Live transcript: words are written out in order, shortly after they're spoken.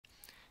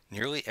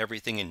Nearly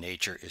everything in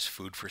nature is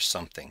food for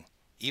something,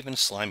 even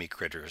slimy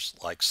critters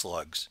like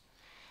slugs.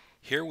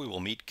 Here we will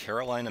meet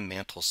Carolina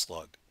mantle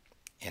slug,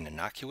 an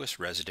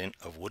innocuous resident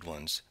of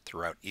woodlands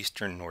throughout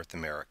eastern North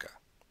America.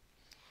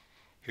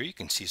 Here you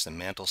can see some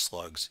mantle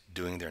slugs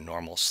doing their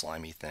normal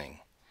slimy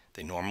thing.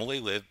 They normally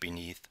live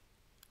beneath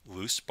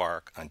loose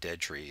bark on dead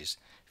trees,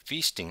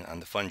 feasting on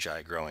the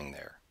fungi growing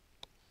there.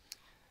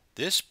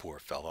 This poor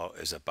fellow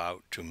is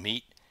about to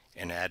meet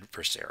an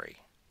adversary,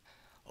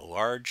 a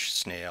large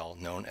snail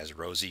known as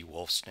rosy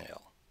wolf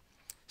snail.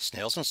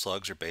 Snails and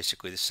slugs are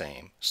basically the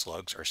same.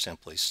 Slugs are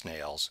simply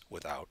snails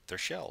without their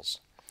shells.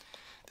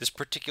 This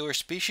particular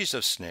species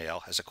of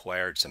snail has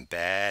acquired some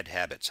bad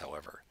habits,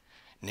 however.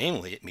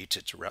 Namely,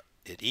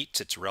 it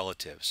eats its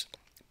relatives,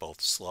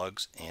 both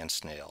slugs and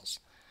snails.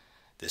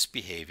 This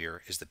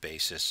behavior is the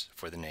basis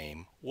for the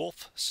name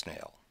wolf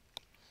snail.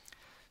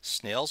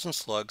 Snails and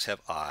slugs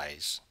have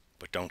eyes,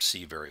 but don't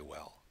see very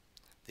well.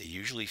 They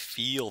usually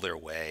feel their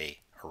way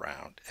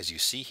around. As you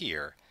see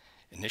here,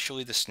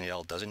 initially the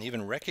snail doesn't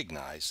even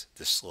recognize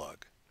the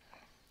slug.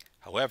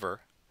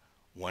 However,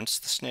 once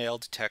the snail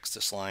detects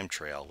the slime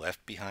trail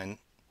left behind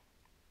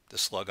the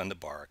slug on the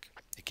bark,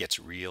 it gets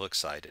real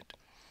excited.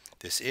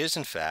 This is,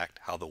 in fact,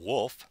 how the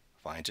wolf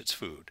finds its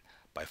food,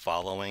 by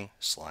following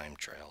slime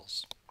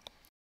trails.